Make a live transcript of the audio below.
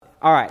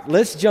All right,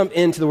 let's jump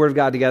into the Word of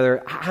God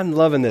together. I'm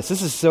loving this.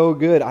 This is so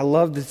good. I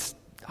love this.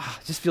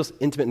 It just feels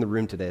intimate in the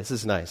room today. This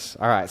is nice.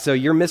 All right, so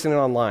you're missing it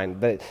online,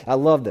 but I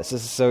love this.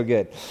 This is so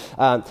good.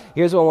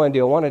 Here's what I want to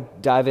do. I want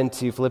to dive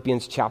into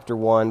Philippians chapter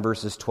 1,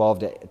 verses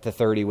 12 to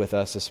 30 with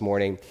us this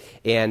morning.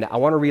 And I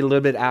want to read a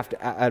little bit at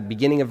the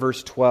beginning of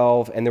verse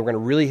 12, and then we're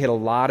going to really hit a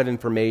lot of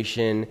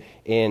information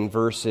in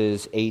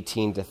verses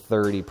 18 to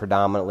 30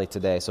 predominantly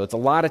today. So it's a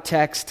lot of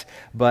text,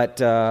 but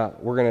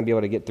we're going to be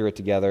able to get through it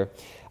together.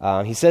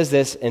 He says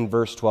this in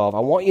verse 12,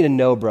 "I want you to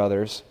know,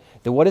 brothers,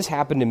 that what has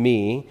happened to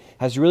me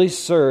has really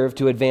served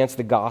to advance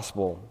the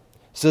gospel,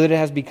 so that it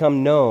has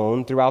become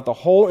known throughout the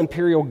whole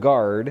imperial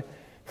guard,"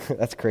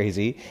 that's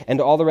crazy, "and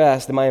to all the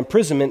rest that my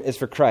imprisonment is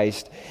for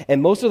Christ.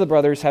 And most of the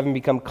brothers, having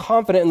become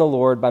confident in the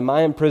Lord by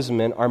my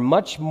imprisonment, are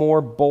much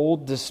more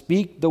bold to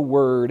speak the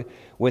word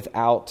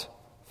without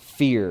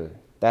fear."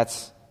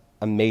 That's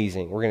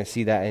amazing. We're going to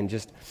see that in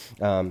just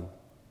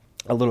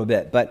a little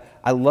bit. But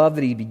I love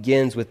that he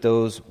begins with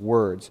those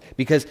words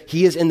because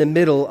he is in the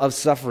middle of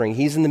suffering.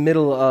 He's in the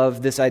middle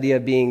of this idea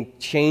of being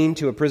chained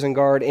to a prison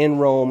guard in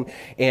Rome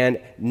and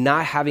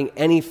not having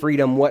any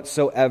freedom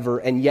whatsoever.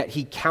 And yet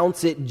he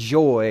counts it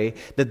joy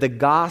that the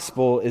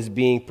gospel is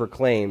being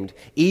proclaimed,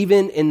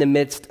 even in the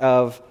midst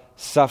of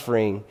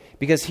suffering.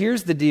 Because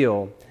here's the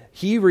deal.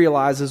 He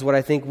realizes what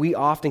I think we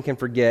often can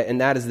forget,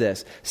 and that is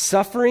this.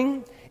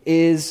 Suffering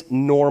is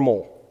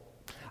normal.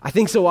 I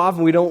think so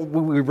often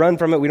we run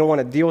from it, we don't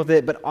want to deal with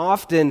it, but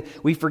often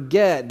we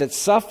forget that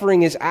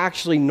suffering is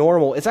actually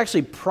normal. It's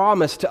actually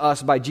promised to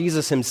us by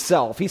Jesus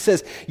himself. He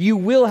says, you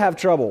will have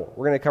trouble.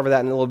 We're going to cover that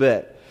in a little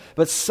bit.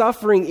 But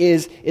suffering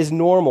is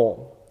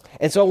normal.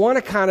 And so I want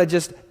to kind of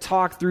just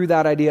talk through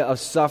that idea of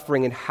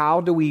suffering and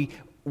how do we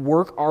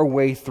work our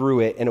way through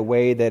it in a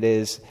way that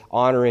is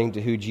honoring to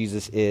who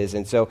Jesus is.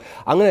 And so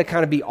I'm going to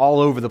kind of be all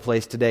over the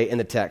place today in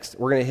the text.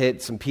 We're going to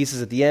hit some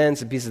pieces at the end,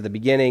 some pieces at the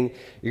beginning.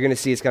 You're going to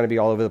see it's going to be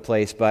all over the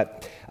place.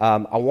 But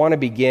I want to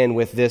begin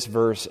with this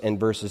verse in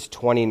verses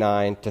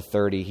 29 to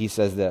 30. He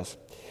says this,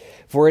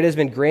 "For it has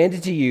been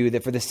granted to you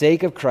that for the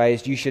sake of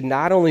Christ you should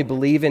not only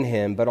believe in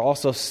him, but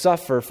also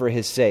suffer for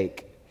his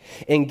sake.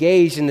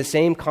 Engaged in the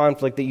same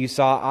conflict that you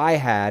saw I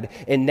had,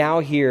 and now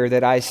hear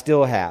that I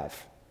still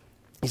have."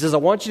 He says, I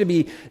want you to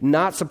be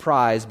not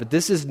surprised, but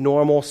this is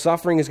normal.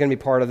 Suffering is going to be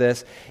part of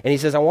this. And he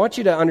says, I want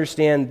you to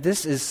understand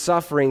this is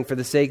suffering for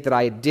the sake that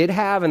I did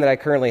have and that I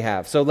currently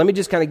have. So let me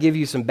just kind of give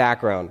you some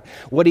background.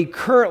 What he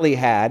currently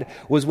had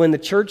was when the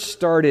church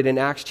started in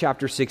Acts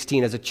chapter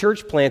 16. As a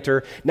church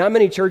planter, not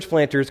many church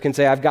planters can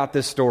say, I've got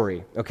this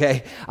story,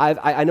 okay?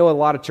 I know a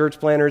lot of church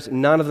planters.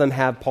 None of them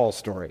have Paul's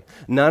story.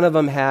 None of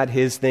them had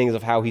his things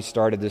of how he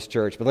started this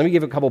church. But let me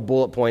give a couple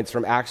bullet points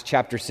from Acts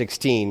chapter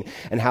 16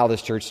 and how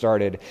this church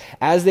started.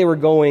 As they were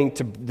going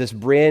to this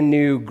brand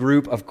new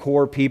group of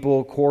core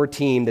people, core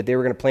team that they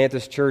were going to plant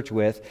this church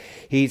with,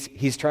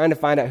 he's trying to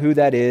find out who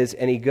that is,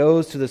 and he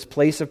goes to this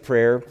place of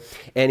prayer,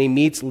 and he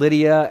meets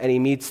Lydia, and he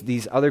meets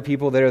these other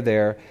people that are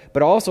there,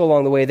 but also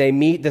along the way, they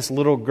meet this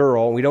little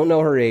girl. We don't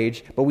know her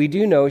age, but we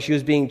do know she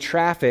was being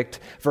trafficked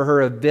for her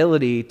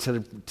ability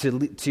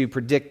to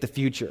predict the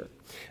future.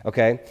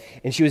 Okay?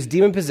 And she was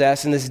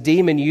demon-possessed, and this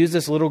demon used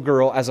this little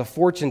girl as a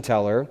fortune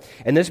teller,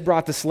 and this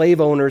brought the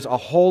slave owners a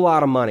whole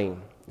lot of money.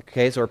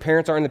 Okay, so her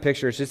parents aren't in the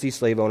picture, it's just these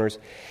slave owners.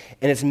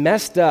 And it's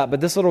messed up,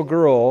 but this little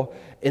girl,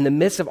 in the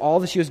midst of all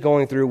that she was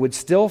going through, would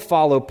still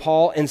follow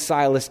Paul and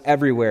Silas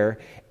everywhere.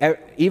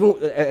 Even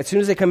as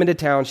soon as they come into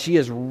town, she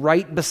is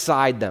right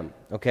beside them,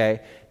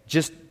 okay?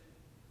 Just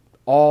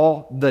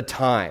all the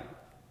time.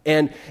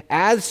 And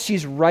as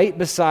she's right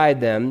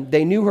beside them,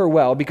 they knew her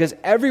well because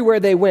everywhere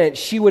they went,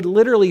 she would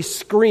literally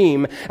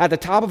scream at the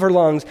top of her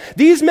lungs,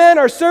 "These men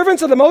are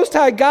servants of the Most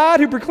High God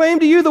who proclaim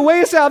to you the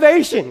way of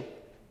salvation."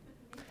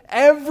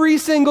 Every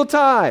single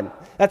time.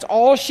 That's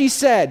all she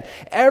said.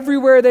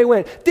 Everywhere they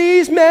went.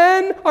 These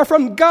men are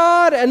from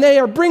God and they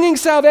are bringing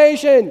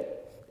salvation.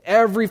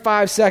 Every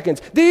 5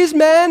 seconds. These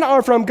men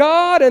are from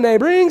God and they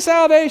bring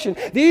salvation.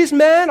 These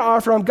men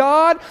are from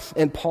God.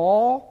 And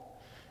Paul,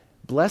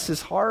 bless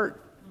his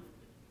heart,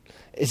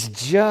 is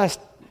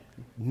just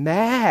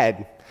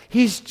mad.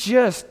 He's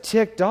just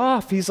ticked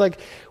off. He's like,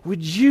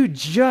 would you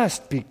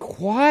just be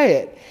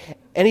quiet?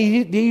 And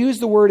he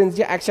used the word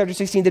in Acts chapter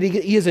 16 that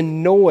he is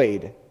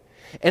annoyed.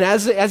 And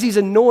as he's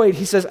annoyed,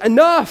 he says,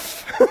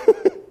 enough.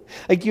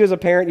 Like you as a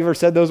parent, you've ever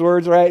said those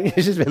words, right?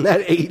 It's just been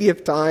that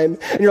 80th time.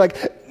 And you're like,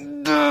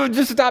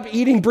 just stop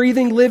eating,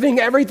 breathing,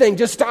 living, everything.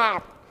 Just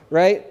stop,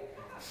 right?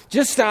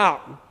 Just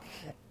stop.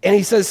 And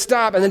he says,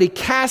 stop. And then he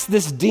casts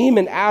this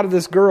demon out of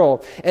this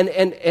girl. And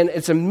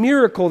it's a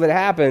miracle that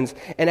happens.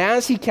 And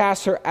as he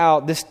casts her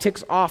out, this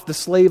ticks off the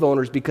slave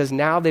owners because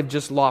now they've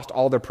just lost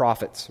all their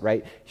profits,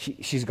 right?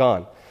 She's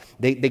gone.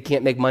 They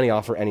can't make money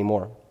off her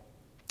anymore.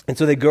 And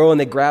so they go and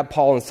they grab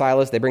Paul and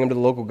Silas. They bring them to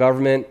the local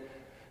government,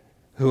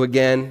 who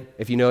again,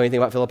 if you know anything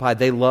about Philippi,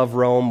 they love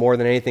Rome more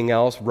than anything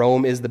else.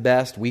 Rome is the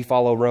best. We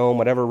follow Rome,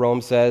 whatever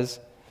Rome says.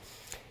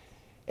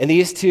 And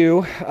these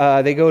two,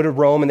 they go to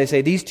Rome and they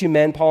say, these two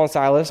men, Paul and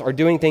Silas, are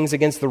doing things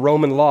against the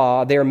Roman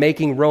law. They are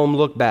making Rome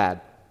look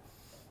bad.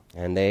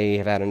 And they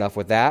have had enough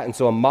with that. And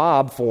so a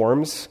mob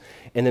forms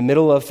in the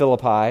middle of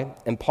Philippi,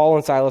 and Paul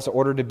and Silas are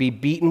ordered to be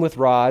beaten with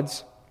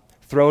rods,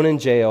 thrown in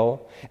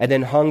jail, and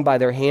then hung by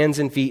their hands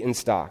and feet and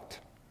stocked.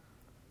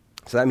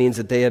 So that means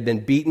that they have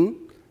been beaten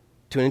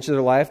to an inch of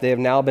their life. They have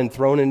now been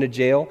thrown into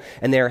jail,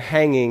 and they are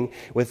hanging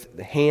with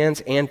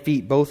hands and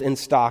feet both in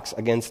stocks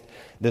against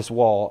this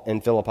wall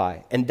in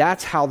Philippi. And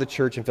that's how the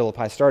church in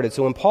Philippi started.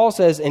 So when Paul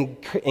says,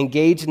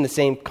 engage in the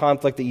same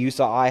conflict that you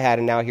saw I had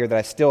and now here that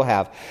I still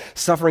have,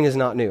 suffering is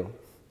not new.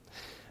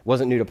 It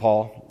wasn't new to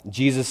Paul.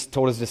 Jesus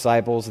told his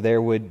disciples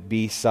there would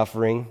be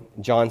suffering.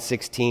 John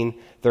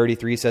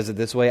 16:33 says it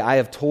this way, I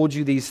have told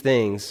you these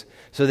things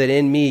so that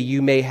in me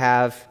you may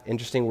have,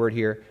 interesting word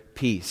here,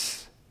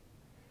 peace.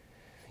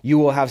 You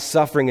will have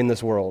suffering in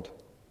this world.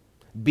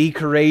 Be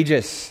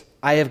courageous.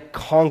 I have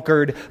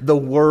conquered the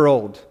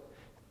world.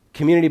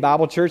 Community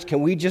Bible Church,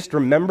 can we just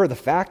remember the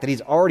fact that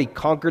he's already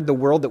conquered the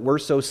world that we're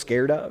so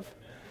scared of?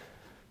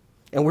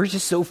 And we're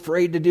just so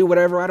afraid to do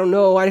whatever. I don't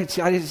know. I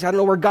don't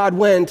know where God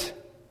went.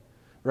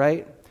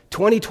 Right?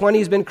 2020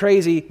 has been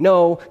crazy.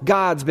 No,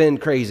 God's been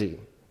crazy.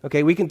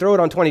 Okay, we can throw it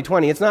on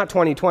 2020. It's not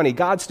 2020.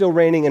 God's still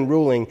reigning and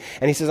ruling.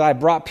 And he says, I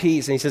brought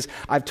peace. And he says,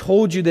 I've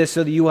told you this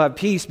so that you will have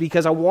peace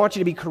because I want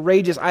you to be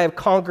courageous. I have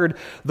conquered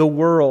the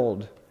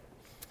world.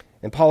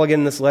 And Paul again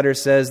in this letter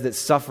says that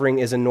suffering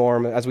is a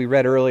norm. As we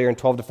read earlier in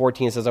 12 to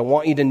 14, it says, I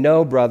want you to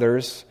know,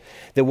 brothers,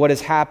 that what has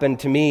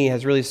happened to me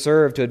has really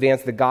served to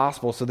advance the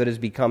gospel so that it has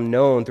become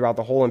known throughout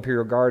the whole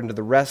imperial guard and to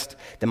the rest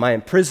that my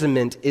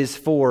imprisonment is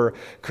for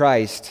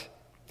Christ.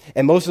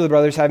 And most of the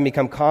brothers, having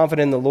become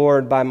confident in the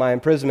Lord by my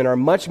imprisonment, are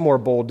much more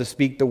bold to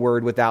speak the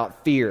word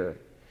without fear.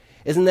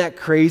 Isn't that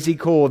crazy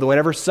cool that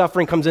whenever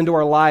suffering comes into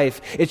our life,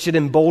 it should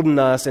embolden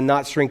us and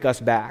not shrink us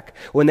back?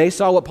 When they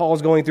saw what Paul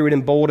was going through, it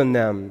emboldened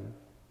them.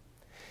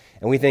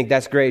 And we think,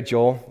 that's great,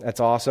 Joel.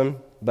 That's awesome.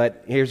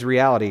 But here's the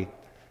reality.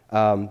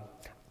 I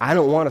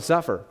don't want to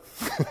suffer.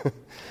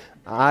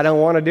 I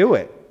don't want to do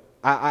it.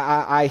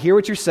 I hear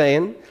what you're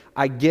saying.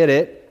 I get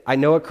it. I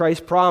know what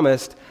Christ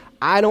promised.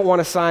 I don't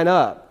want to sign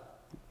up.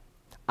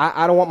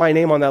 I don't want my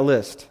name on that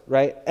list,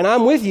 right? And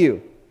I'm with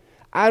you.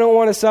 I don't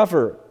want to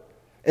suffer.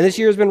 And this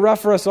year has been rough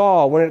for us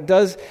all. When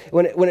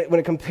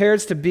it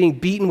compares to being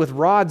beaten with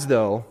rods,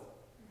 though,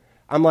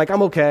 I'm like,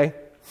 I'm okay.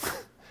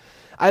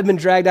 I've been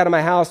dragged out of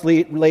my house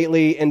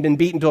lately and been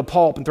beaten to a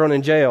pulp and thrown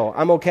in jail.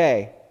 I'm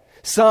okay.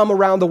 Some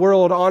around the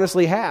world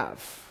honestly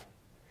have.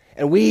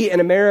 And we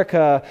in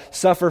America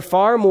suffer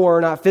far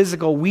more, not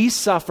physical, we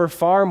suffer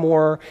far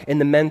more in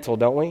the mental,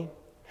 don't we?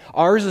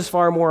 Ours is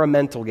far more a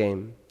mental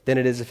game than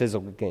it is a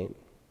physical game.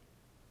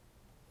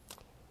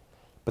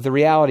 But the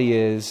reality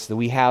is that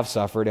we have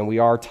suffered and we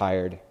are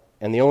tired.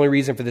 And the only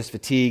reason for this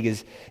fatigue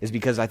is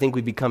because I think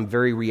we've become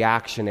very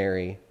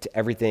reactionary to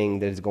everything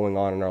that is going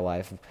on in our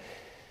life.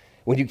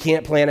 When you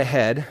can't plan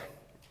ahead,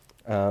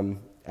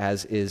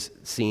 as is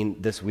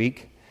seen this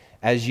week,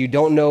 as you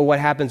don't know what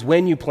happens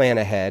when you plan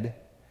ahead,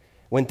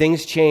 when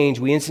things change,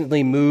 we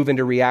instantly move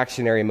into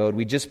reactionary mode.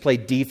 We just play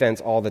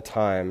defense all the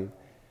time.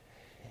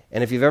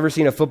 And if you've ever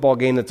seen a football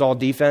game that's all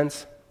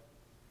defense,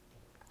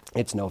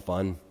 it's no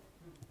fun.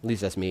 At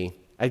least that's me.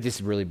 It's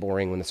just really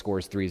boring when the score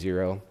is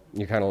 3-0.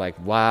 You're kind of like,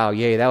 wow,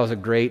 yay, that was a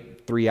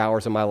great 3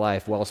 hours of my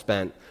life, well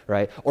spent,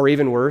 right? Or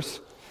even worse,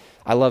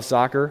 I love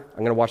soccer. I'm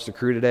going to watch the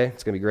Crew today.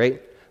 It's going to be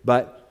great.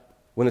 But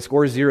when the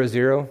score is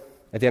 0-0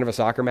 at the end of a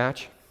soccer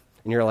match,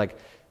 and you're like,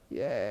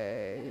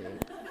 yay,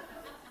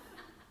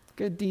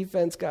 good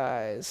defense,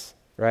 guys,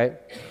 right?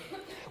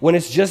 When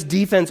it's just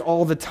defense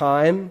all the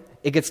time,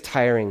 it gets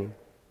tiring.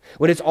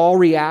 When it's all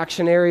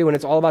reactionary, when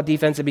it's all about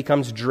defense, it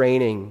becomes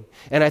draining.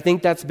 And I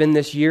think that's been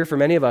this year for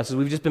many of us, is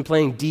we've just been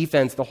playing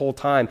defense the whole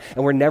time,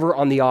 and we're never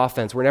on the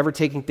offense. We're never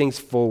taking things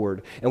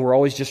forward, and we're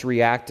always just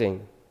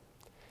reacting.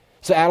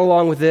 So add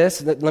along with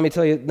this, let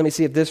me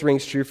see if this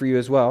rings true for you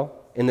as well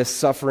in this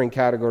suffering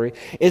category.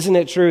 Isn't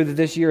it true that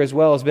this year as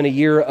well has been a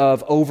year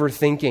of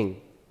overthinking?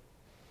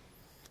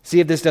 See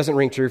if this doesn't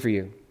ring true for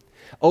you.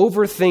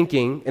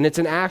 Overthinking, and it's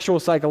an actual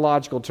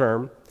psychological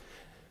term,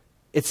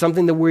 it's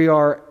something that we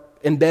are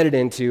embedded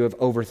into of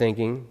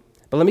overthinking.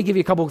 But let me give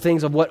you a couple of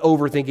things of what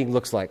overthinking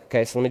looks like.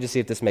 Okay, so let me just see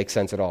if this makes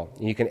sense at all.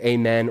 You can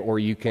amen or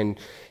you can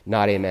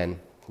not amen.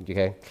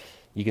 Okay,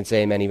 you can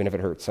say amen even if it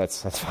hurts.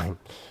 That's fine.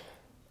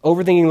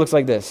 Overthinking looks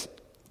like this: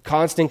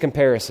 constant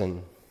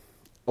comparison,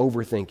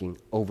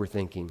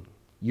 overthinking.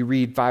 You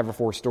read 5 or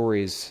 4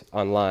 stories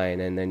online,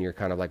 and then you're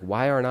kind of like,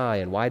 why aren't I?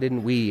 And why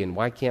didn't we? And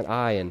why can't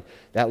I? And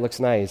that looks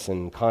nice,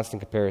 and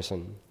constant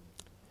comparison.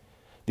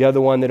 The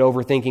other one that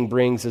overthinking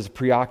brings is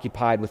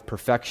preoccupied with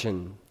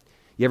perfection.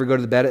 You ever go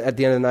to bed at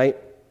the end of the night?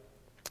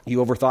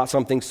 You overthought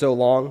something so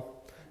long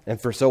and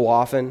for so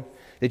often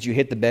that you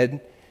hit the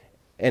bed,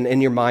 and in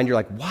your mind you're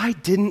like, why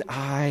didn't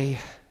I?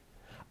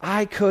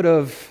 I could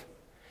have,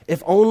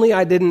 if only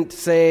I didn't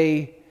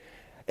say,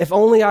 if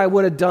only I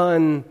would have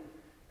done,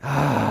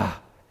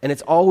 And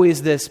it's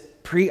always this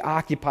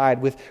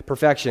preoccupied with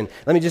perfection.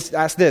 Let me just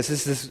ask this.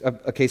 This is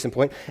a case in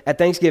point. At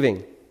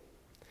Thanksgiving,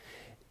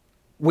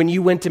 when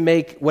you went to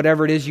make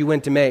whatever it is you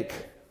went to make,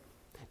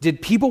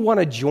 did people want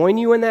to join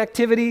you in the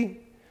activity?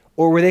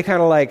 Or were they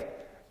kind of like,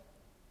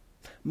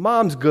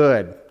 mom's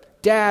good,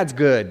 dad's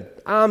good,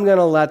 I'm going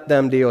to let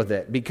them deal with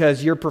it?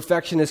 Because your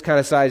perfectionist kind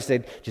of side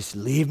said, just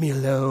leave me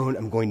alone,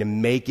 I'm going to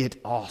make it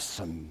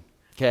awesome,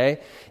 okay?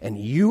 And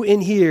you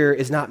in here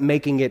is not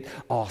making it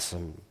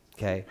awesome,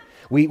 okay?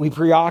 We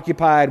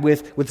preoccupied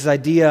with this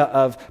idea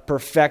of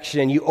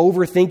perfection. You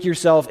overthink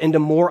yourself into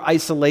more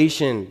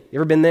isolation. You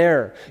ever been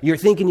there? You're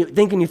thinking,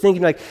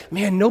 like,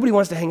 man, nobody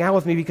wants to hang out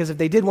with me because if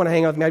they did want to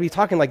hang out with me, I'd be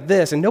talking like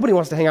this, and nobody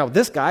wants to hang out with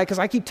this guy because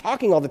I keep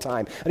talking all the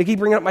time, and I keep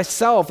bringing up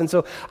myself, and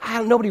so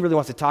nobody really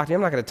wants to talk to me.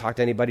 I'm not going to talk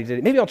to anybody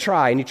today. Maybe I'll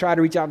try, and you try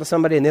to reach out to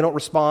somebody, and they don't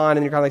respond,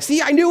 and you're kind of like,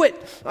 see, I knew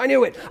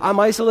it. I'm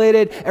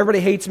isolated.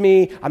 Everybody hates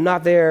me. I'm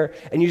not there,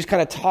 and you just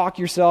kind of talk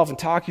yourself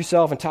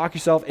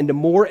into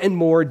more and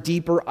more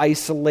deeper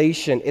isolation.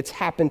 It's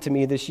happened to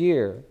me this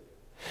year.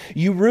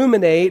 You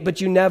ruminate,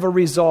 but you never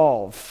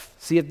resolve.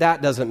 See if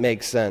that doesn't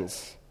make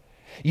sense.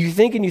 You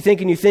think,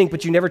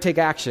 but you never take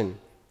action.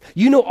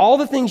 You know all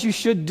the things you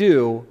should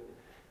do,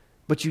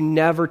 but you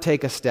never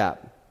take a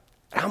step.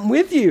 I'm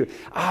with you.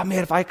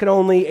 Man, if I could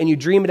only, and you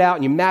dream it out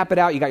and you map it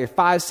out, you got your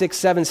 5, 6,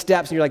 7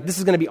 steps, and you're like, this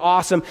is going to be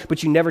awesome,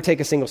 but you never take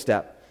a single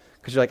step.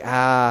 Because you're like,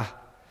 I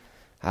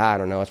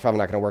don't know, it's probably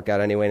not going to work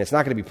out anyway, and it's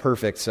not going to be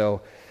perfect,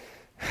 so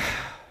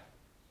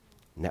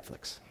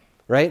Netflix,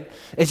 right?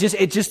 It's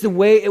just the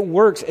way it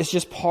works. It's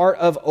just part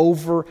of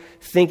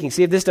overthinking.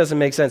 See if this doesn't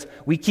make sense.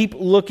 We keep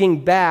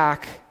looking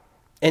back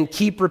and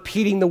keep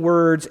repeating the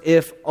words,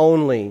 if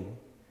only.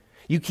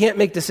 You can't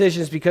make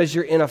decisions because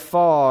you're in a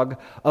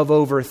fog of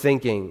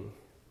overthinking.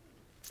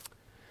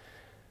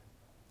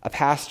 A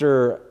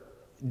pastor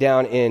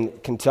down in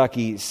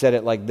Kentucky said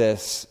it like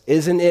this: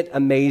 isn't it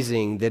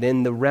amazing that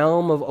in the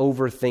realm of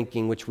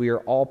overthinking, which we are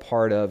all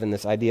part of in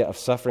this idea of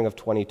suffering of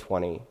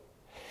 2020,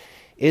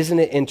 isn't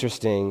it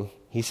interesting,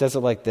 he says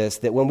it like this,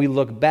 that when we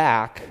look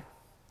back,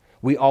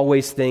 we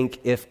always think,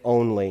 if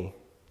only.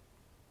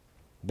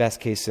 Best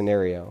case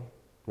scenario,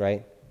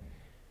 right?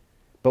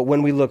 But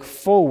when we look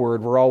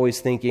forward, we're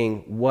always thinking,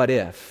 what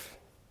if?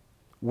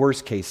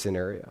 Worst case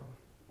scenario.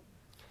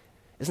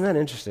 Isn't that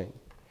interesting?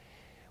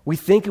 We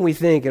think,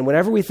 and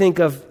whenever we think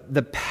of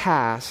the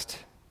past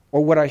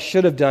or what I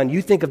should have done,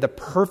 you think of the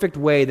perfect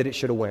way that it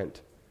should have went.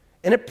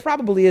 And it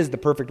probably is the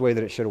perfect way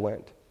that it should have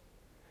went.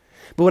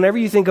 But whenever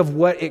you think of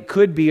what it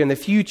could be in the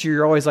future,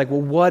 you're always like,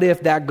 well, what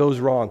if that goes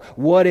wrong?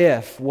 What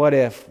if?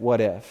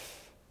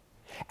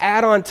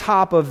 Add on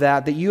top of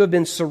that you have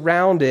been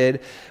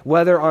surrounded,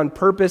 whether on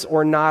purpose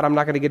or not, I'm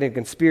not going to get into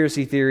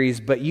conspiracy theories,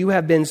 but you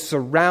have been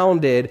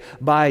surrounded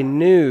by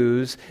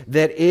news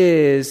that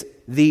is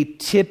the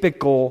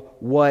typical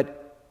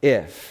what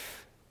if.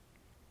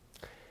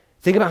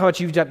 Think about how much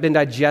you've been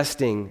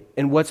digesting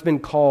in what's been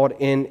called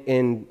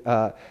in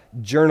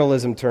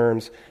journalism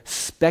terms,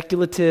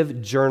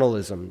 speculative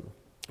journalism.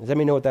 Does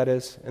anybody know what that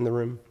is in the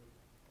room?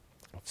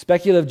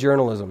 Speculative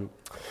journalism.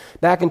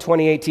 Back in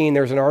 2018,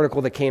 there was an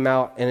article that came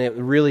out, and it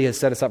really has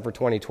set us up for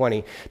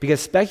 2020, because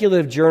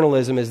speculative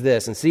journalism is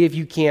this, and see if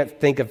you can't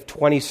think of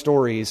 20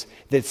 stories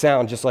that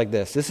sound just like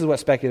this. This is what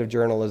speculative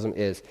journalism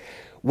is.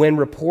 When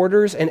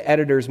reporters and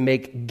editors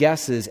make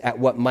guesses at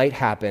what might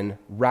happen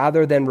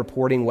rather than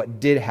reporting what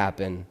did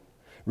happen,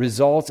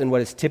 results in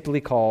what is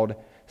typically called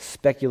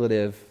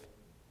speculative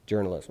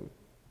journalism.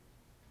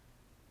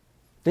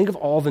 Think of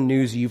all the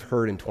news you've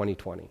heard in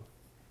 2020.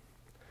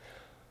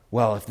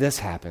 Well, if this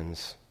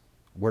happens,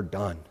 we're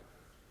done.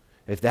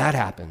 If that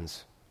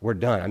happens, we're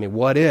done.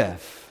 What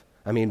if?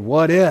 I'll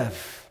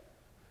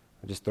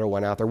just throw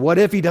one out there. What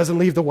if he doesn't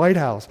leave the White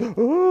House?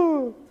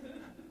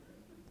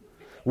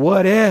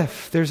 What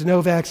if there's no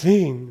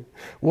vaccine?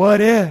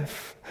 What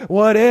if?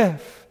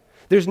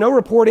 There's no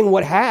reporting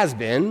what has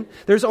been.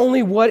 There's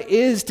only what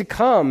is to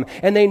come.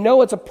 And they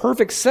know it's a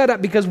perfect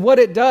setup because what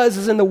it does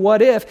is in the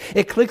what if,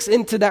 it clicks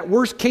into that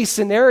worst case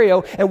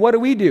scenario. And what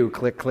do?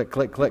 Click, click,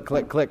 click, click,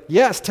 click, click.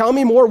 Yes, tell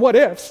me more what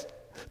ifs.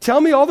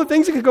 Tell me all the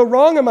things that could go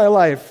wrong in my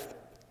life.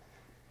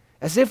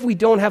 As if we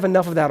don't have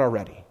enough of that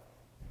already.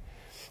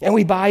 And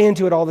we buy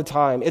into it all the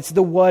time. It's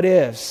the what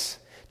ifs.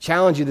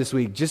 Challenge you this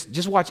week.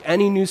 Just watch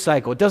any news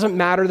cycle. It doesn't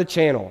matter the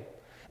channel.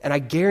 And I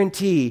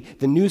guarantee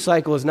the news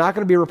cycle is not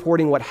going to be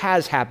reporting what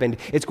has happened.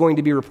 It's going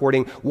to be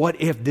reporting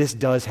what if this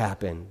does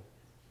happen.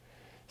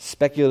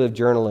 Speculative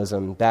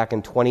journalism back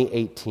in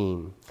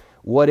 2018.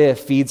 What if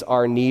feeds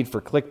our need for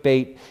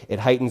clickbait, it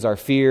heightens our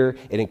fear,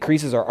 it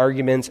increases our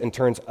arguments and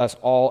turns us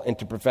all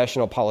into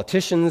professional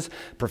politicians,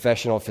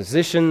 professional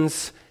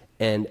physicians,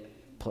 and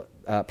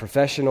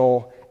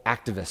professional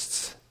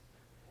activists.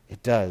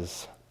 It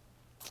does.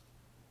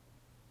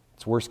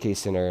 It's worst case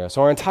scenario.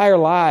 So our entire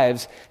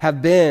lives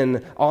have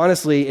been,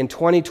 honestly, in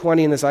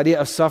 2020, in this idea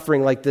of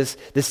suffering like this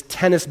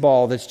tennis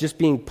ball that's just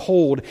being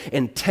pulled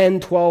in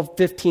 10, 12,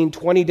 15,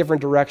 20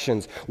 different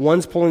directions.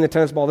 One's pulling the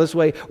tennis ball this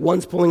way,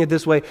 one's pulling it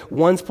this way,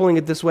 one's pulling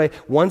it this way,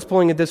 one's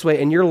pulling it this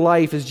way, and your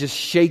life is just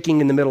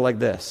shaking in the middle like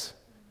this.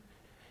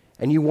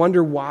 And you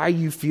wonder why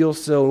you feel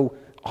so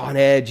on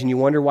edge and you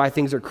wonder why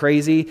things are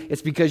crazy.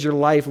 It's because your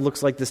life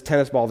looks like this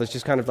tennis ball that's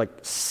just kind of like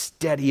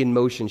steady in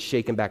motion,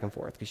 shaking back and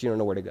forth because you don't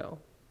know where to go.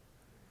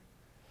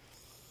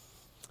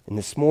 And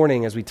this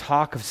morning, as we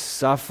talk of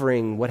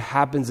suffering, what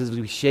happens is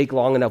we shake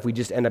long enough, we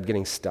just end up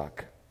getting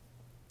stuck.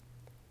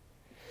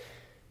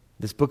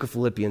 This book of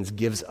Philippians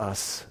gives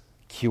us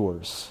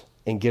cures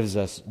and gives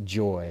us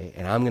joy.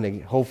 And I'm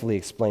going to hopefully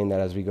explain that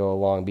as we go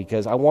along,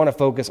 because I want to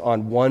focus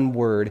on one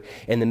word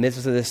in the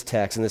midst of this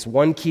text. And this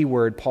one key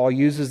word, Paul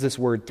uses this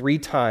word 3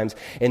 times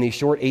in these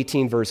short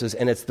 18 verses,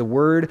 and it's the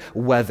word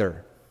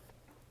whether.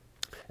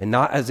 And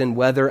not as in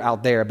weather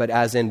out there, but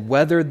as in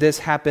whether this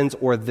happens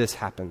or this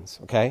happens,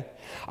 okay?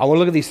 I want to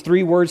look at these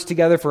 3 words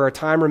together for our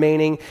time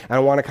remaining, and I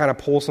want to kind of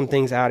pull some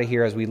things out of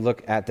here as we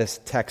look at this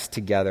text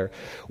together.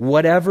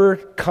 Whatever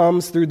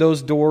comes through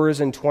those doors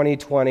in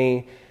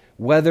 2020,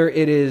 whether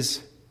it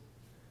is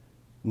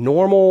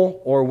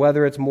normal or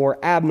whether it's more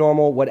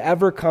abnormal,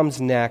 whatever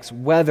comes next,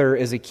 whether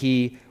is a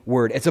key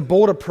word. It's a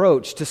bold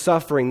approach to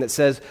suffering that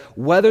says,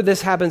 whether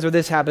this happens or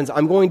this happens,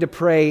 I'm going to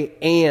pray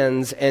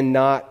ands and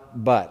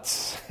not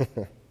buts.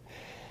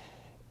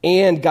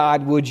 And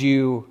God, would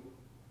you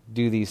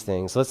do these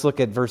things? Let's look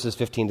at verses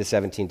 15 to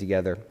 17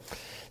 together.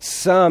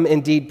 Some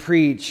indeed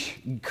preach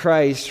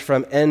Christ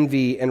from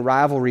envy and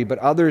rivalry, but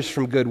others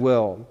from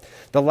goodwill.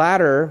 The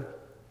latter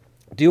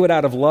do it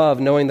out of love,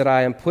 knowing that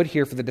I am put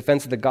here for the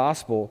defense of the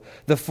gospel.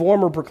 The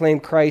former proclaim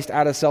Christ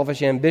out of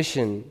selfish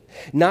ambition,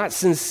 not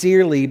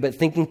sincerely, but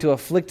thinking to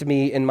afflict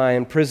me in my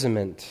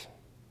imprisonment.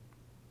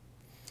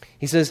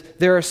 He says,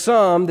 there are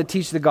some that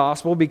teach the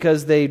gospel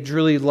because they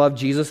truly love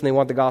Jesus and they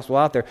want the gospel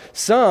out there.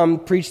 Some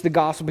preach the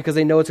gospel because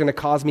they know it's going to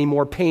cause me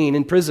more pain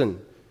in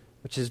prison,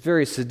 which is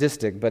very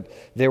sadistic, but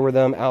there were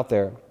them out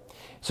there.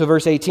 So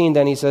verse 18,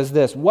 then he says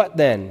this, what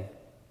then?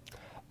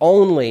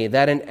 Only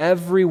that in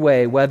every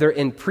way, whether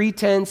in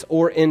pretense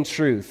or in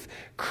truth,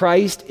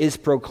 Christ is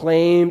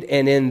proclaimed,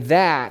 and in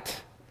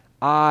that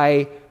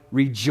I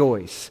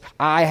rejoice.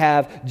 I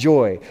have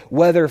joy.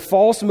 Whether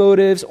false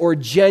motives or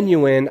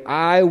genuine,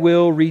 I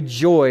will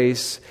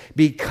rejoice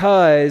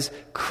because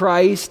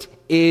Christ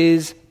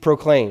is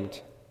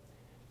proclaimed.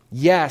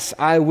 Yes,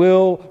 I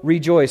will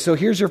rejoice. So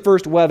here's your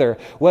first whether.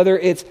 Whether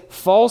it's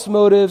false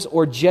motives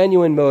or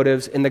genuine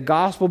motives in the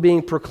gospel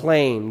being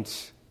proclaimed,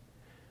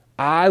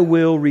 I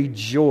will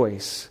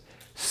rejoice,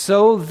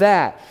 so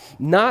that,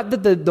 not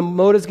that the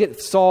motives get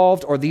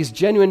solved or these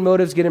genuine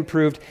motives get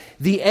improved.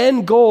 The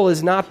end goal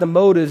is not the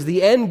motives.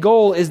 The end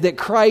goal is that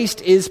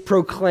Christ is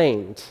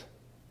proclaimed.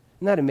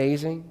 Isn't that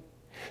amazing?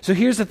 So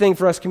here's the thing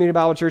for us, Community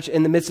Bible Church,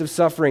 in the midst of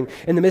suffering,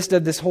 in the midst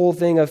of this whole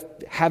thing of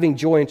having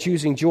joy and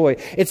choosing joy.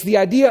 It's the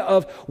idea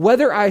of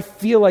whether I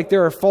feel like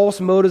there are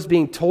false motives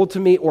being told to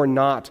me or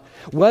not,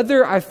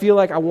 whether I feel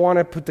like I want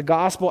to put the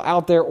gospel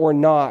out there or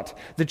not.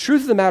 The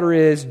truth of the matter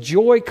is,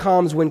 joy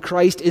comes when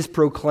Christ is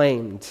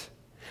proclaimed,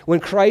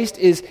 when Christ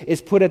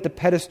is put at the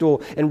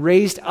pedestal and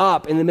raised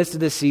up in the midst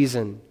of this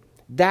season.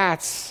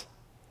 That's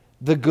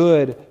the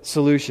good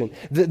solution.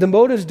 The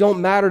motives don't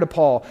matter to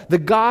Paul. The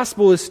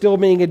gospel is still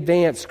being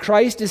advanced.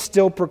 Christ is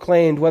still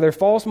proclaimed. Whether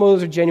false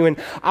motives are genuine,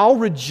 I'll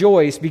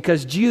rejoice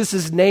because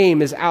Jesus'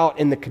 name is out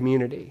in the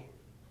community.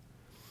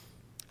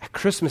 At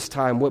Christmas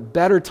time, what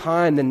better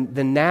time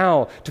than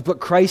now to put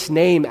Christ's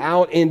name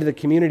out into the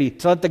community,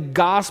 to let the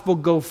gospel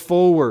go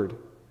forward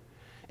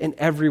in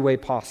every way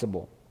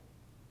possible.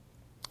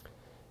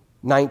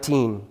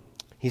 19,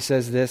 he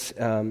says this,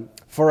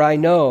 for I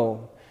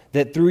know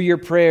that through your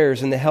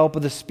prayers and the help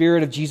of the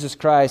Spirit of Jesus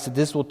Christ, that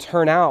this will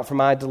turn out for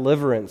my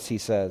deliverance, he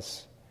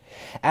says.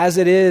 As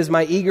it is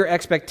my eager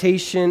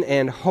expectation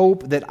and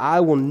hope that I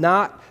will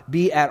not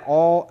be at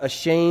all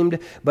ashamed,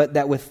 but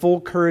that with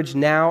full courage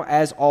now,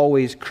 as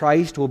always,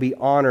 Christ will be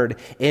honored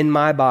in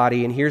my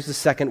body. And here's the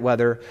second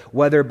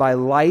whether by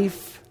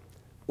life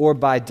or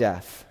by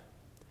death,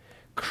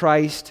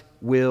 Christ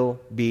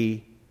will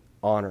be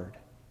honored.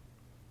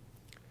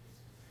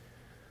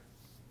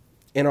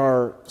 In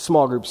our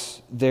small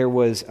groups, there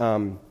was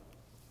a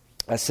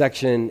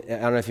section, I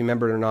don't know if you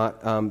remember it or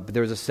not, but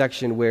there was a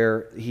section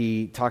where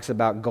he talks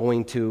about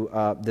going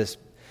to this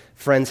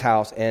friend's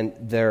house and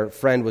their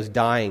friend was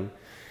dying.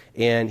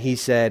 And he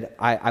said,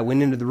 I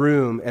went into the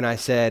room and I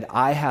said,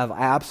 I have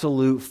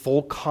absolute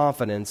full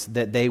confidence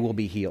that they will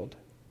be healed.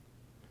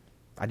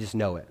 I just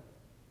know it.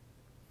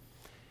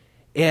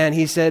 And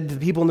he said, the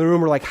people in the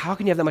room were like, how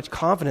can you have that much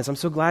confidence? I'm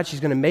so glad she's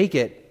going to make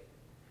it.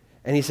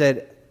 And he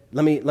said,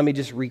 let me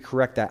just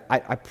recorrect that.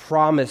 I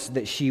promise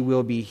that she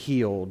will be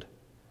healed.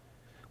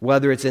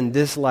 Whether it's in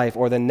this life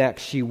or the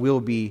next, she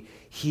will be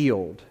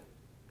healed.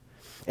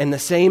 And the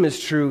same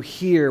is true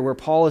here where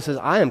Paul says,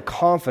 I am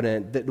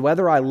confident that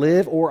whether I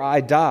live or I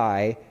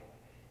die,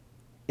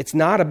 it's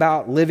not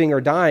about living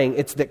or dying,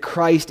 it's that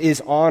Christ is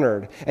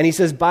honored. And he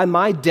says, by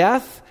my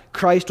death,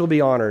 Christ will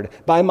be honored.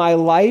 By my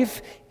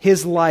life,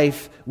 his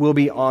life will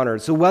be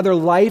honored. So whether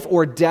life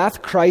or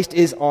death, Christ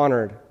is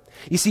honored.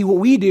 You see, what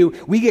we do,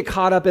 we get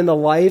caught up in the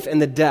life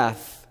and the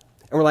death.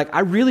 And we're like, I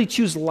really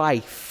choose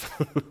life.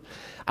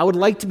 I would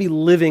like to be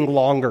living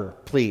longer,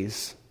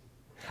 please.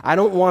 I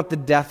don't want the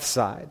death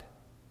side.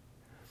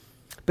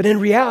 But in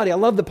reality, I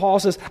love that Paul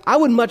says, I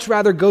would much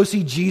rather go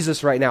see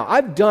Jesus right now.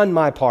 I've done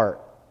my part.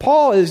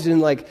 Paul is in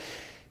like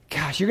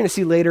gosh, you're going to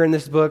see later in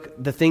this book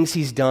the things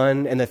he's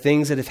done and the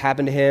things that have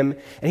happened to him.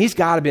 And he's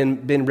got to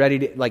been ready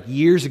to, like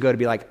years ago, to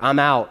be like, I'm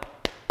out.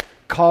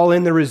 Call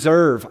in the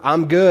reserve.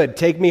 I'm good.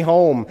 Take me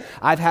home.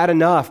 I've had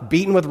enough.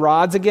 Beaten with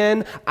rods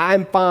again?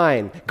 I'm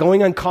fine.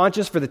 Going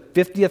unconscious for the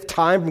 50th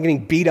time from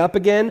getting beat up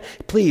again?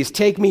 Please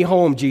take me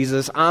home,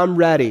 Jesus. I'm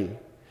ready.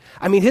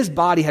 I mean, his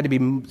body had to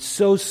be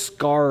so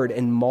scarred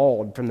and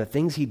mauled from the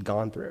things he'd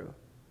gone through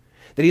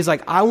that he's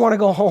like, I want to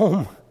go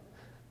home.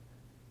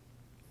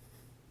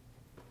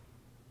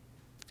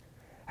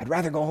 I'd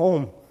rather go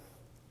home.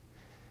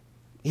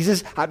 He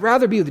says, I'd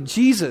rather be with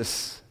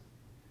Jesus.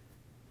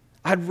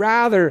 I'd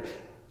rather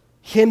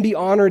him be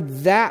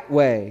honored that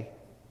way.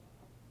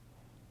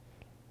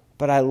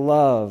 But I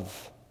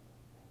love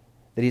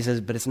that he says,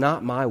 but it's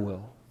not my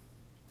will.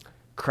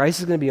 Christ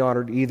is going to be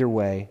honored either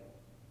way.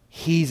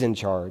 He's in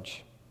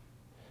charge.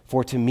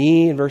 For to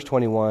me, in verse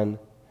 21,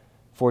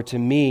 for to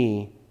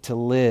me to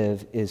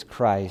live is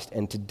Christ,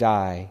 and to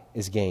die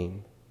is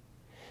gain.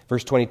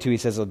 Verse 22, he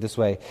says it this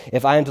way,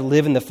 if I am to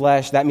live in the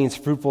flesh, that means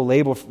fruitful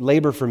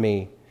labor for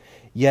me,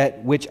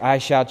 yet which I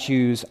shall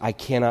choose, I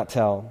cannot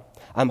tell.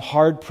 I'm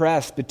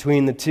hard-pressed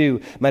between the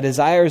two. My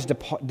desire is to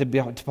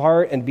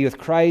depart and be with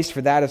Christ,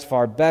 for that is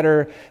far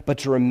better, but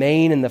to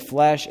remain in the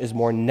flesh is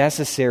more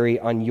necessary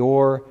on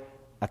your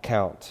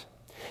account.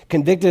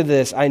 Convicted of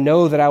this, I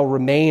know that I will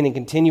remain and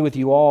continue with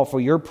you all for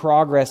your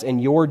progress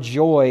and your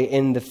joy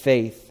in the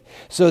faith,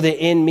 so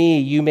that in me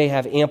you may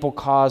have ample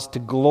cause to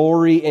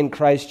glory in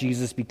Christ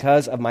Jesus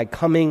because of my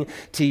coming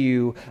to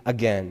you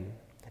again.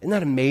 Isn't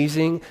that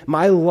amazing?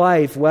 My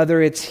life,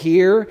 whether it's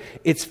here,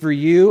 it's for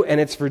you and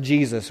it's for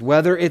Jesus.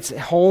 Whether it's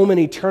home in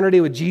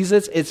eternity with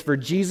Jesus, it's for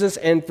Jesus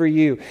and for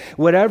you.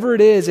 Whatever it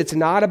is, it's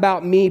not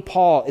about me,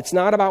 Paul. It's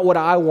not about what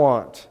I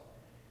want.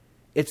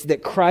 It's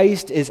that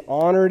Christ is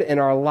honored in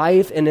our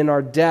life and in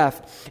our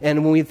death.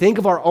 And when we think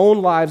of our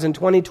own lives in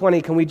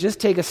 2020, can we just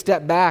take a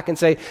step back and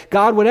say,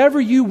 God,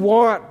 whatever you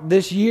want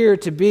this year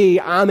to be,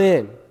 I'm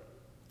in.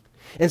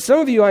 And some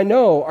of you I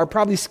know are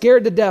probably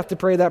scared to death to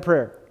pray that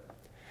prayer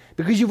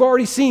because you've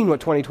already seen what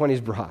 2020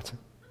 has brought.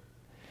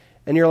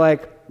 And you're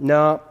like,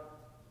 no,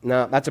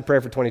 that's a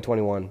prayer for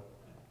 2021.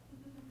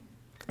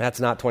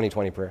 That's not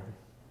 2020 prayer.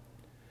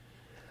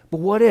 But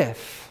what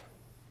if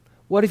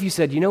you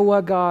said, you know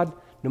what, God?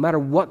 No matter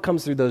what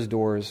comes through those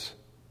doors,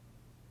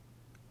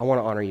 I want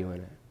to honor you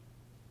in it.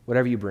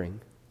 Whatever you bring.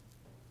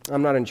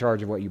 I'm not in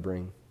charge of what you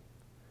bring,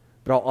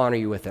 but I'll honor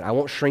you with it. I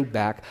won't shrink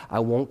back. I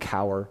won't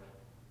cower.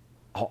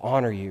 I'll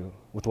honor you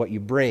with what you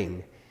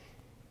bring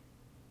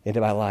into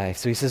my life.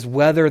 So he says,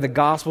 whether the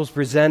gospel is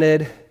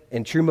presented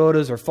in true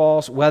motives or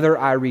false, whether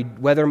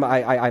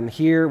I'm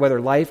here, whether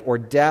life or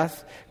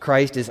death,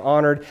 Christ is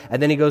honored.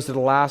 And then he goes to the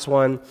last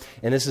one,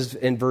 and this is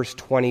in verse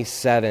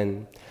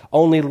 27.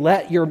 Only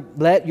let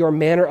your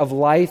manner of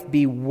life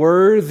be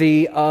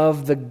worthy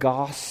of the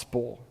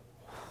gospel.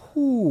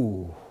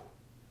 Ooh.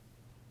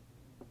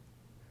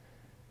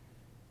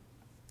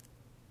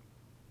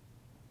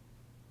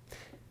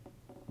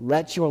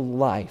 Let your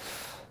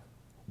life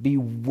be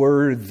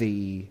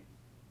worthy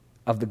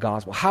of the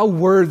gospel. How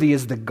worthy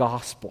is the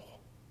gospel?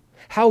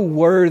 How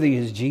worthy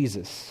is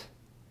Jesus?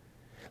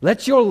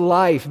 Let your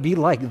life be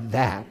like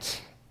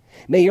that.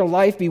 May your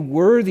life be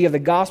worthy of the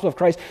gospel of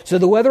Christ, so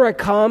that whether I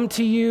come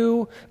to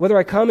you, whether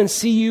I come and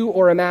see you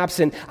or am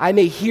absent, I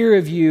may hear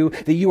of you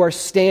that you are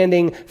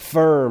standing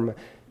firm.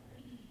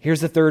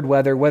 Here's the third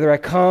whether I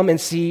come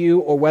and see you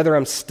or whether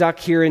I'm stuck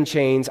here in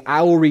chains,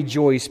 I will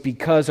rejoice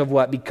because of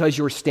what? Because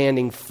you're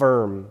standing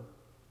firm.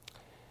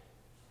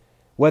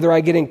 Whether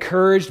I get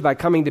encouraged by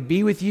coming to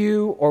be with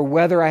you or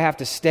whether I have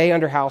to stay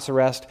under house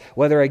arrest,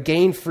 whether I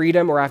gain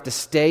freedom or I have to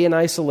stay in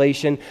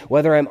isolation,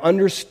 whether I'm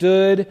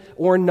understood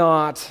or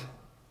not,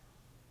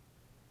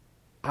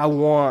 I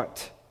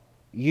want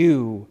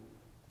you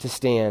to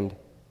stand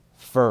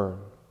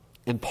firm.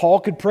 And Paul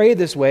could pray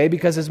this way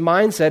because his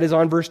mindset is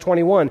on verse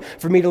 21.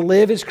 For me to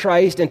live is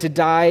Christ and to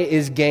die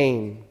is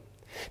gain.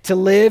 To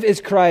live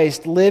is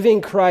Christ, living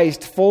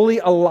Christ, fully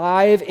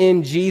alive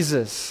in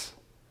Jesus.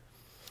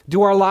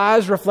 Do our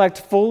lives reflect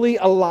fully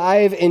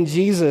alive in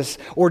Jesus,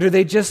 or do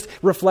they just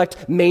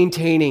reflect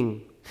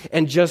maintaining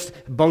and just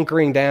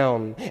bunkering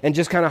down and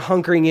just kind of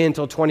hunkering in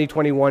until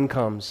 2021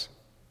 comes?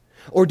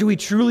 Or do we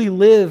truly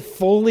live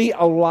fully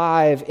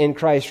alive in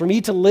Christ? For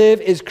me to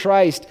live is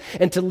Christ,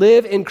 and to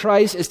live in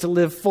Christ is to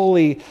live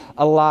fully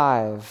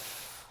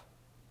alive.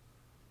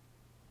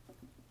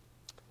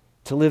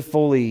 To live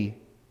fully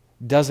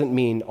doesn't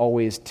mean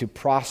always to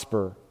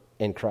prosper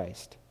in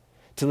Christ.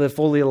 To live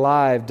fully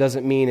alive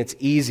doesn't mean it's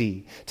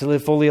easy. To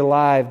live fully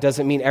alive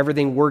doesn't mean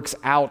everything works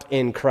out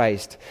in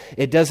Christ.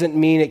 It doesn't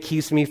mean it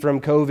keeps me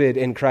from COVID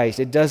in Christ.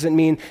 It doesn't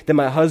mean that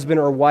my husband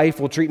or wife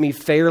will treat me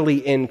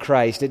fairly in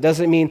Christ. It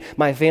doesn't mean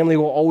my family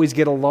will always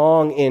get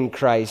along in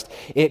Christ.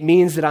 It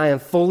means that I am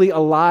fully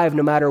alive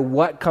no matter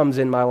what comes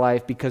in my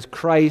life because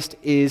Christ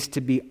is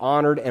to be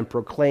honored and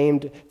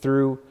proclaimed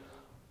through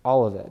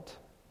all of it.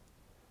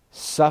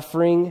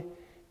 Suffering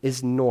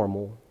is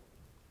normal,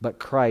 but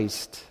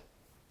Christ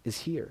is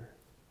here.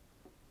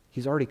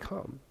 He's already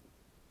come.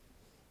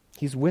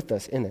 He's with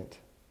us in it.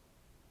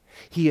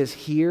 He is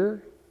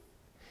here,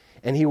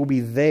 and he will be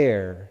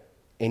there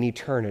in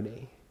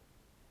eternity.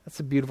 That's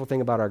the beautiful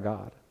thing about our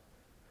God.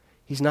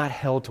 He's not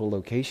held to a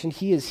location.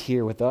 He is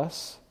here with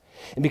us.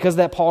 And because of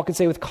that, Paul can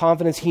say with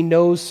confidence, he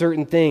knows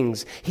certain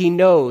things. He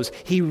knows.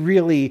 He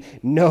really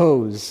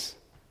knows.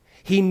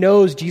 He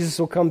knows Jesus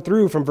will come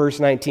through from verse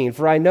 19.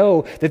 For I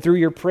know that through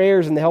your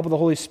prayers and the help of the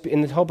Holy Spirit,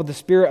 and the help of the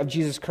Spirit of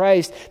Jesus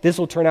Christ, this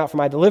will turn out for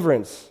my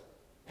deliverance.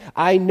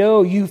 I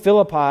know you,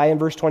 Philippi, in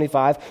verse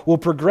 25, will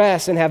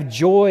progress and have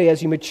joy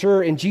as you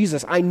mature in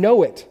Jesus. I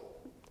know it.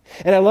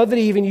 And I love that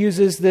he even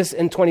uses this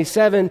in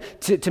 27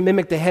 to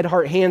mimic the head,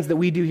 heart, hands that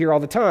we do here all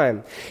the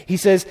time. He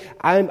says,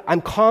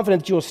 I'm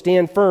confident that you will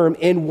stand firm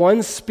in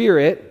one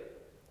spirit,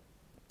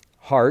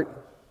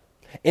 heart,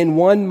 in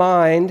one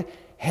mind,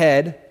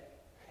 head,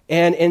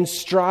 and in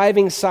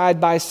striving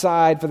side by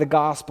side for the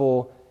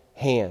gospel,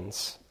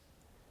 hands.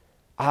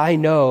 I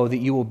know that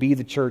you will be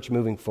the church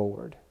moving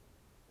forward.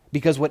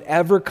 Because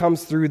whatever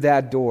comes through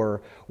that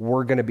door,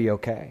 we're going to be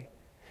okay.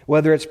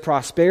 Whether it's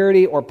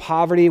prosperity or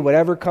poverty,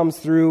 whatever comes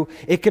through,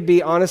 it could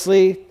be,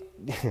 honestly,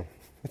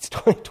 it's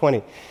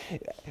 2020.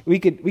 We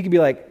could be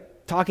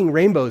like, talking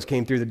rainbows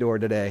came through the door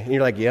today. And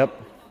you're like, yep,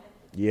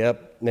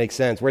 makes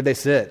sense. Where'd they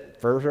sit?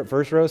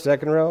 First row,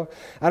 second row?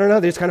 I don't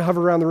know. They just kind of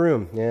hover around the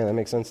room. Yeah, that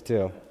makes sense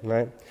too,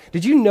 right?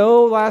 Did you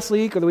know last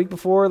week or the week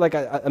before, like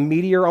a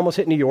meteor almost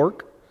hit New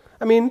York?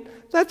 I mean,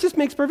 that just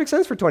makes perfect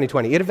sense for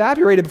 2020. It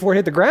evaporated before it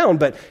hit the ground,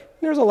 but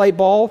there's a light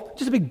ball,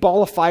 just a big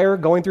ball of fire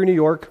going through New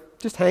York,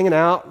 just hanging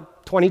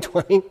out,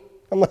 2020.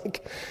 I'm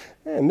like,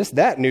 I missed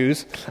that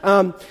news.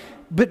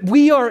 But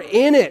we are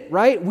in it,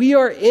 right? We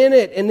are in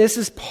it, and this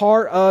is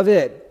part of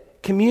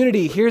it.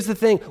 Community, here's the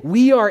thing.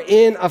 We are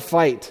in a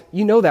fight.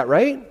 You know that,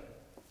 right?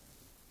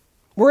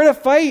 We're in a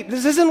fight.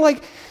 This isn't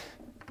like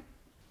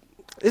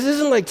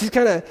just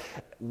kind of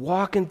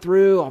walking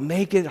through, I'll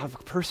make it, I'll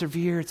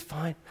persevere, it's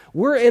fine.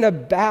 We're in a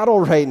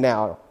battle right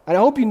now. And I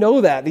hope you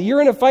know that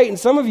you're in a fight, and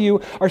some of you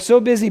are so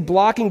busy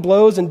blocking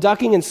blows and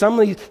ducking, and some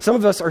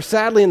of us are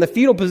sadly in the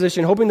fetal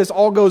position, hoping this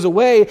all goes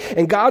away,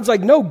 and God's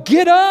like, no,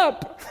 get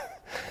up.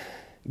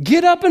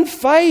 Get up and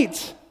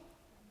fight.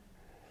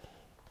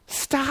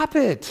 Stop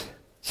it.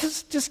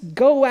 Just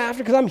go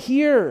after, because I'm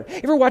here.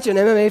 You ever watch an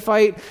MMA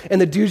fight,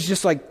 and the dude's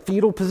just like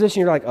fetal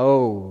position, you're like,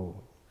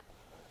 oh,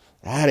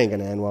 that ain't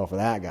going to end well for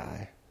that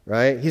guy.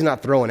 Right? He's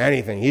not throwing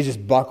anything. He's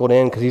just buckled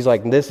in because he's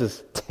like, this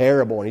is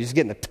terrible. And he's just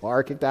getting the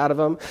tar kicked out of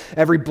him.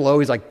 Every blow,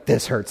 he's like,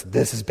 this hurts.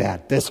 This is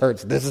bad. This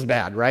hurts. This is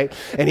bad. Right?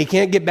 And he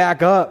can't get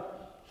back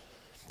up.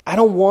 I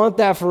don't want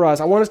that for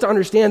us. I want us to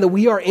understand that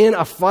we are in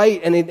a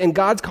fight, and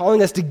God's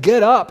calling us to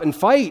get up and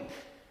fight.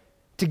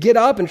 To get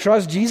up and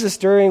trust Jesus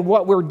during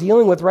what we're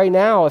dealing with right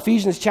now.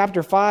 Ephesians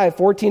chapter 5,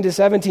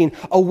 14-17.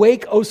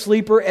 Awake, O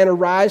sleeper, and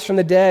arise from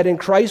the dead, and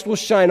Christ will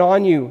shine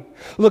on you.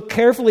 Look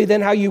carefully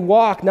then how you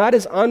walk, not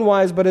as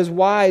unwise, but as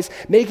wise,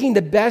 making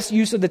the best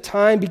use of the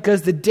time,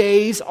 because the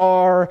days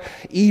are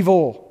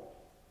evil.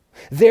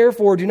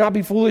 Therefore, do not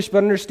be foolish, but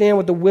understand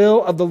what the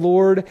will of the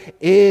Lord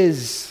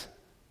is.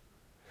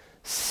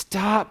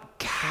 Stop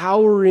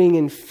cowering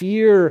in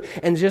fear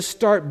and just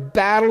start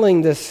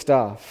battling this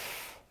stuff.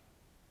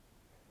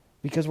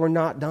 Because we're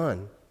not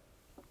done.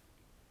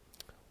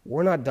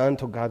 We're not done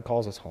until God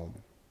calls us home.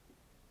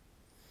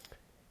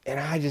 And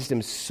I just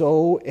am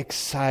so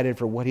excited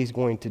for what he's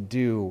going to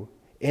do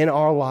in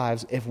our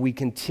lives if we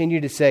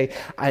continue to say,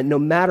 no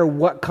matter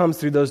what comes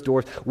through those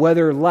doors,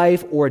 whether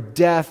life or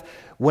death,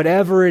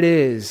 whatever it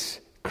is,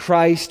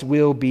 Christ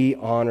will be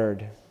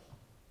honored.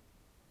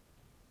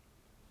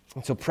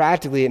 And so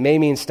practically, it may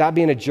mean stop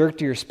being a jerk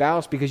to your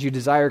spouse because you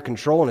desire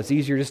control and it's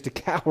easier just to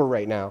cower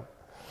right now.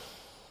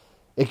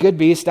 It could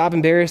be stop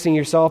embarrassing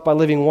yourself by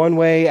living one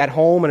way at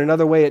home and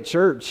another way at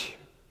church.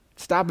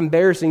 Stop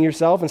embarrassing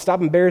yourself and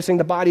stop embarrassing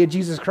the body of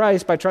Jesus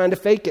Christ by trying to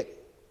fake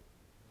it.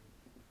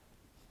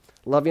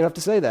 Love you enough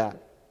to say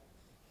that.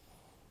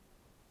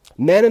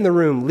 Men in the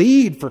room,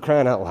 lead, for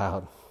crying out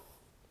loud.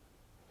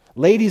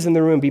 Ladies in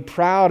the room, be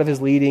proud of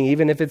his leading,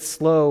 even if it's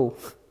slow.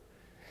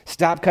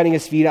 Stop cutting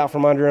his feet out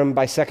from under him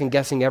by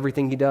second-guessing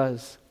everything he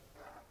does.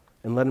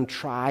 And let him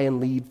try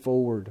and lead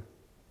forward.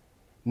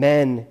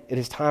 Men, it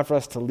is time for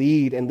us to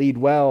lead and lead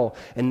well,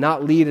 and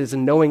not lead as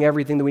in knowing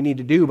everything that we need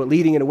to do, but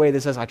leading in a way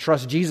that says, I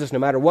trust Jesus no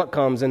matter what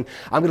comes, and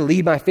I'm going to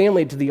lead my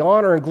family to the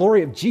honor and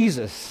glory of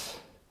Jesus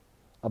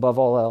above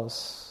all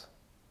else.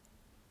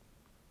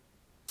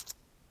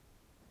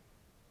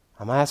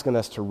 I'm asking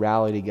us to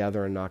rally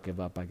together and not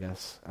give up, I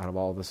guess, out of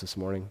all of this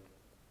morning.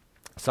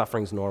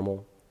 Suffering's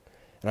normal,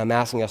 and I'm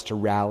asking us to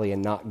rally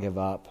and not give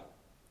up,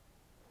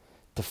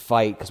 to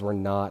fight because we're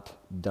not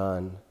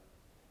done.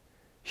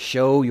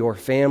 Show your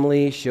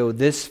family, show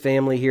this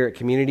family here at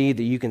Community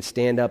that you can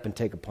stand up and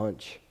take a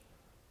punch.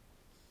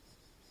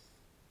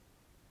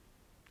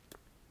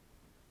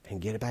 And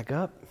get it back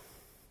up.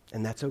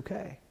 And that's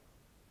okay.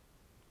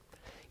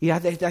 Yeah,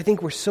 I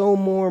think we're so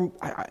more,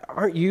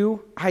 aren't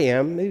you? I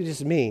am, maybe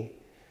just me.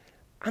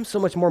 I'm so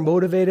much more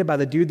motivated by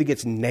the dude that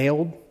gets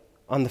nailed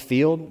on the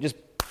field, just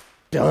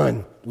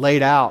done,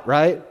 laid out,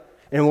 right?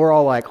 And we're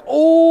all like,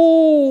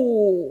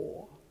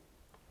 oh.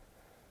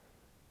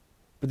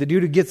 But the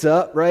dude who gets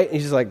up, right,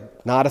 he's just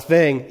like, not a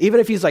thing. Even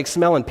if he's like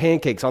smelling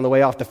pancakes on the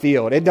way off the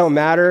field, it don't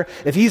matter.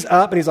 If he's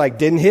up and he's like,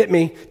 didn't hit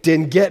me,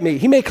 didn't get me.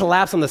 He may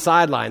collapse on the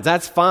sidelines.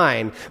 That's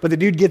fine. But the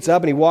dude gets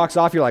up and he walks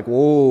off. You're like,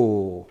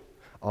 whoa,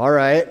 all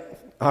right.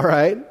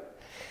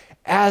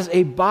 As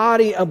a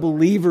body of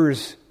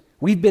believers,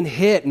 we've been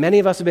hit. Many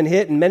of us have been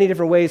hit in many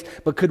different ways.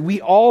 But could we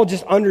all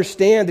just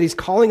understand that he's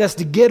calling us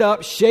to get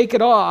up, shake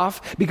it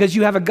off, because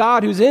you have a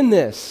God who's in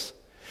this.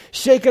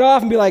 Shake it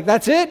off and be like,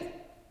 that's it?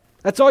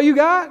 That's all you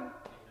got?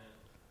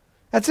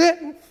 That's it?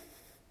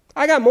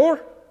 I got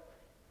more.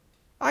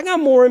 I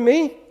got more in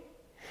me.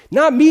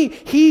 Not me.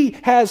 He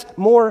has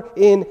more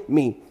in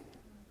me.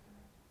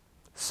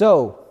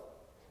 So,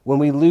 when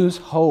we lose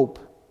hope,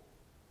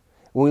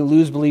 when we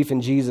lose belief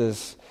in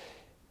Jesus,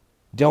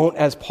 don't,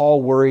 as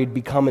Paul worried,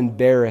 become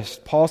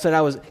embarrassed. Paul said,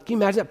 can you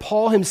imagine that?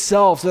 Paul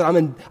himself said,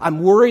 I'm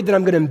worried that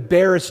I'm going to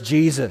embarrass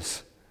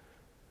Jesus.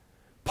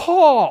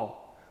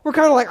 Paul, we're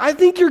kind of like, I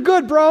think you're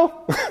good,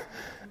 bro.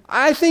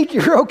 I think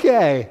you're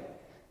okay.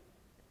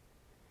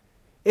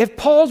 If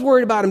Paul's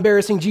worried about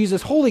embarrassing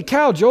Jesus, holy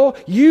cow, Joel,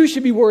 you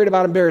should be worried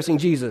about embarrassing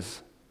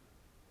Jesus.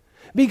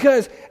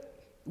 Because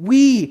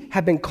we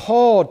have been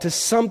called to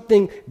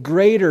something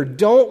greater.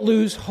 Don't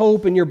lose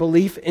hope in your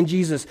belief in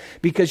Jesus,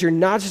 because you're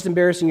not just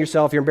embarrassing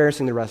yourself, you're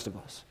embarrassing the rest of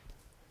us.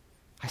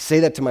 I say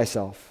that to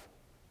myself.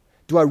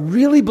 Do I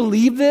really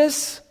believe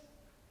this?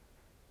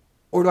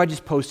 Or do I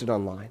just post it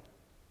online?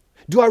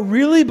 Do I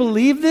really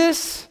believe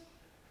this?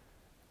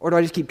 Or do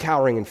I just keep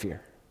cowering in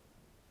fear?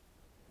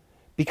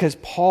 Because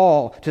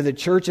Paul, to the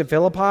church of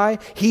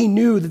Philippi, he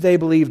knew that they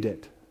believed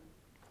it.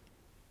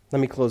 Let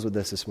me close with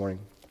this morning.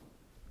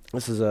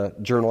 This is a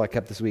journal I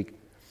kept this week.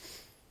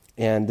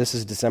 And this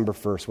is December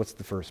 1st. What's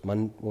the first?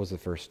 What was the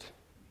first?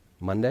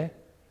 Monday?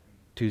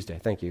 Tuesday.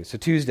 Thank you. So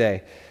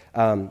Tuesday,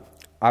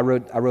 I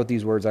wrote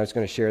these words. I'm just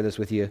going to share this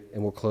with you,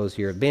 and we'll close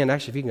here. Band,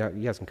 actually, you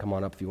guys can come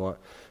on up if you want.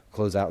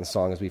 Close out in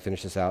song as we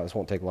finish this out. This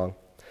won't take long.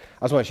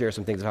 I just want to share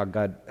some things of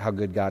how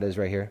good God is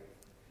right here.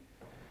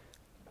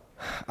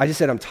 I just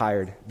said I'm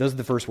tired. Those are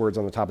the first words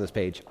on the top of this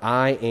page.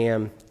 I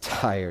am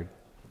tired.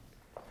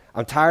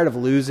 I'm tired of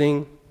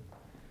losing.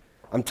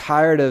 I'm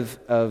tired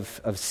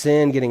of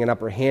sin getting an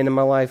upper hand in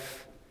my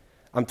life.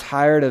 I'm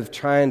tired of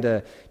trying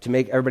to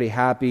make everybody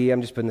happy.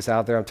 I'm just putting this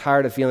out there. I'm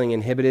tired of feeling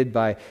inhibited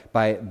by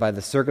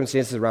the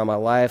circumstances around my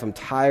life. I'm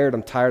tired.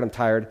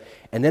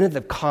 And then at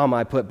the comma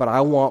I put, but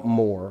I want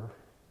more.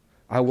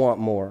 I want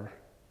more.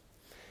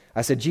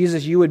 I said,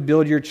 Jesus, you would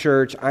build your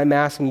church. I'm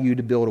asking you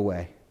to build a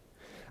way.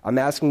 I'm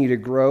asking you to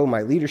grow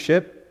my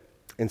leadership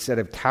instead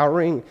of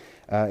towering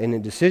in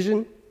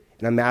indecision.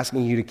 And I'm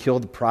asking you to kill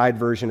the pride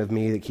version of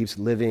me that keeps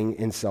living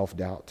in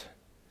self-doubt.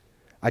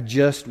 I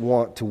just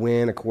want to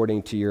win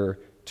according to your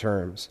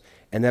terms.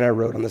 And then I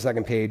wrote on the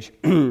second page,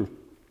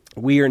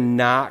 we are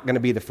not going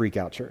to be the freak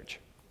out church.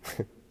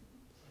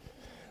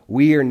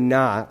 We are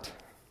not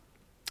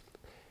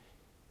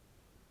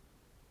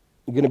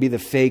going to be the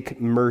fake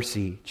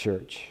mercy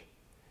church.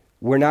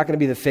 We're not going to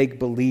be the fake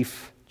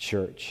belief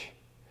church.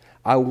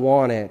 I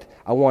want it.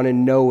 I want to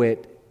know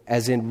it,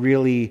 as in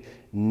really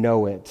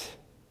know it.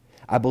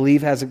 I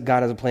believe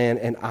God has a plan,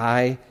 and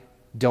I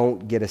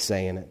don't get a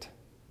say in it.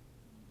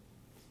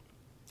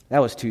 That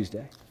was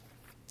Tuesday.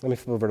 Let me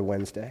flip over to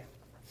Wednesday.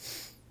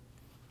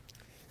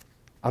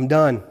 I'm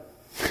done.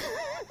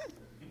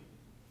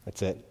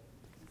 That's it.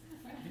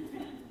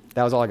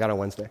 That was all I got on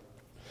Wednesday.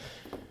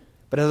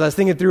 But as I was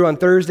thinking through on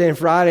Thursday and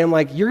Friday, I'm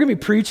like, you're going to be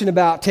preaching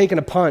about taking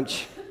a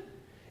punch.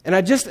 And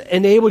I just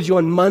enabled you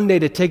on Monday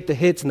to take the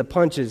hits and the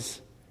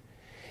punches.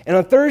 And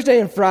on Thursday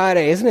and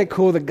Friday, isn't it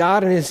cool that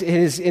God in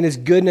His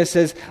goodness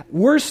says,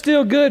 we're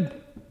still good.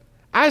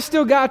 I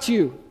still got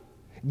you.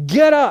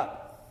 Get up.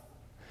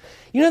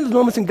 You know those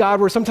moments in God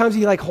where sometimes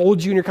He like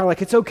holds you and you're kind of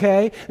like, it's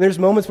okay. And there's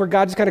moments where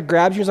God just kind of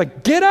grabs you and is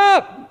like, get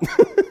up.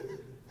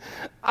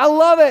 I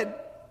love it.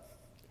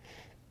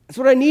 That's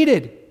what I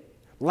needed.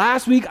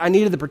 Last week, I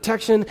needed the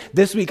protection.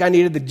 This week, I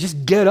needed the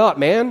just get up,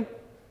 man.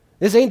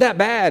 This ain't that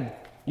bad.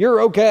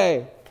 You're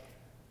okay.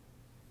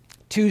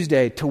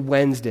 Tuesday to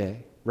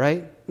Wednesday, right?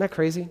 Isn't that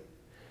crazy?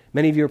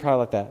 Many of you are probably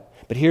like that.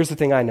 But here's the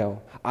thing I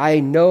know.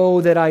 I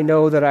know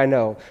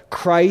that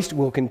Christ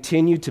will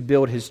continue to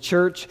build His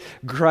church.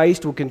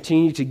 Christ will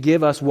continue to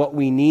give us what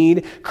we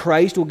need.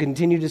 Christ will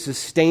continue to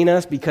sustain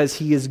us because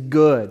He is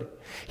good.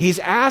 He's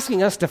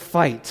asking us to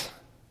fight.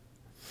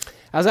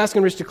 I was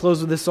asking Rich to close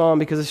with this song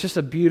because it's just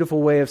a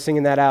beautiful way of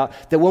singing that out.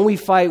 That when we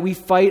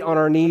fight on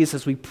our knees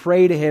as we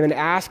pray to Him and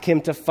ask Him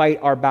to fight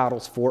our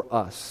battles for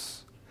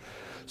us.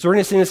 So we're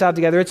going to sing this out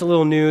together. It's a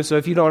little new, so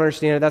if you don't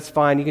understand it, that's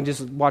fine. You can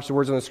just watch the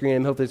words on the screen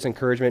and hopefully it's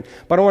encouragement.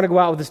 But I want to go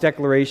out with this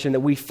declaration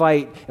that we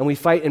fight, and we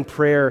fight in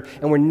prayer,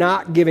 and we're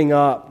not giving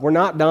up. We're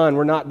not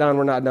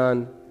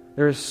done.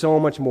 There is so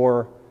much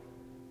more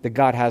that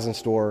God has in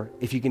store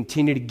if you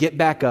continue to get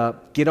back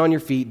up, get on your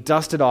feet,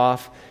 dust it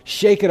off,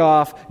 shake it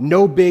off,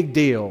 no big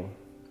deal,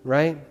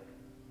 right?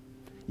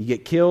 You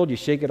get killed, you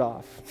shake it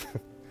off,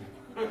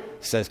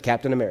 says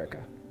Captain America,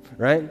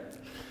 right?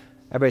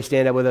 Everybody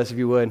stand up with us if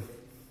you would.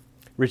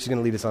 Rich is going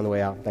to lead us on the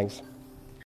way out. Thanks.